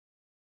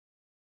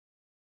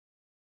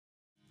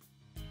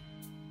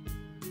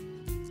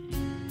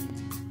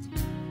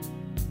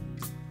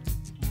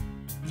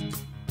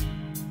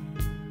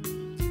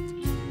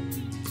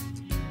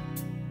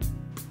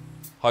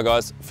Hi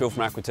guys, Phil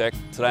from AQUATECH.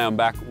 Today I'm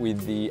back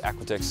with the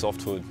AQUATECH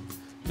Soft Hood.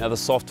 Now the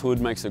Soft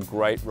Hood makes a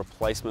great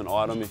replacement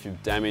item if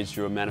you've damaged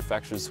your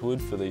manufacturer's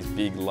hood for these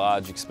big,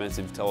 large,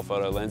 expensive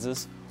telephoto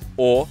lenses,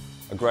 or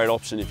a great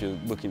option if you're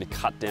looking to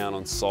cut down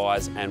on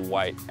size and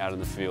weight out in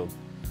the field.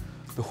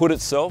 The hood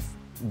itself,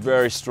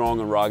 very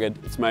strong and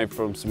rugged. It's made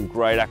from some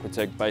great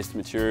AQUATECH based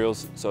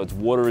materials, so it's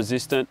water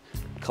resistant,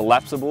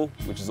 collapsible,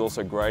 which is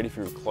also great if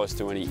you're close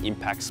to any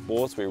impact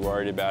sports where you're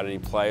worried about any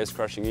players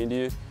crashing into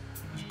you.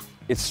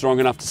 It's strong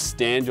enough to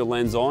stand your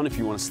lens on if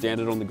you want to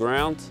stand it on the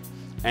ground,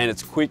 and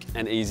it's quick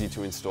and easy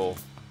to install.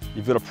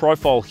 You've got a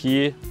profile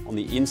here on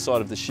the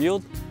inside of the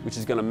shield, which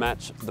is going to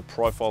match the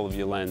profile of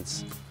your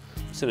lens.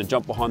 I'm just going to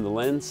jump behind the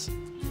lens,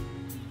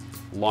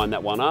 line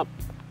that one up,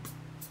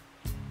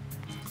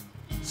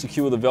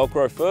 secure the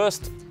Velcro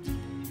first,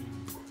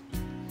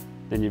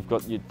 then you've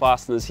got your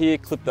fasteners here,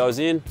 clip those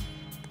in,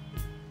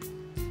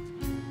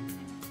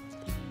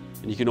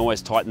 and you can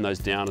always tighten those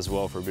down as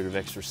well for a bit of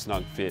extra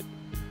snug fit.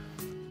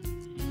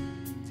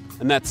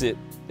 And that's it.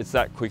 It's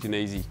that quick and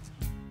easy.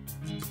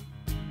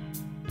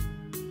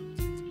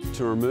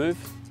 To remove,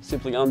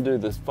 simply undo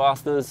the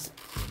fasteners.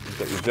 You've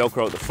got your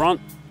Velcro at the front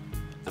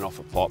and off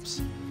it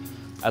pops.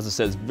 As I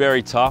said, it's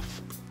very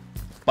tough,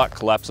 but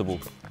collapsible.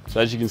 So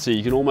as you can see,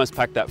 you can almost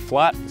pack that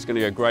flat. It's going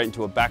to go great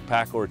into a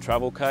backpack or a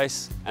travel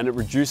case, and it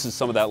reduces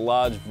some of that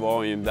large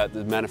volume that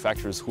the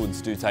manufacturer's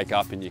hoods do take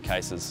up in your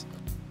cases.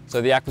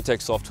 So the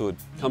AQUATECH Soft Hood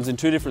comes in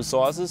two different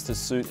sizes to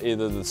suit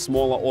either the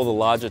smaller or the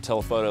larger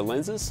telephoto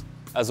lenses.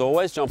 As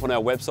always, jump on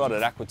our website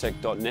at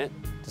aquatech.net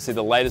to see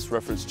the latest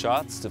reference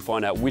charts to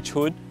find out which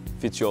hood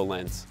fits your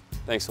lens.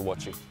 Thanks for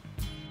watching.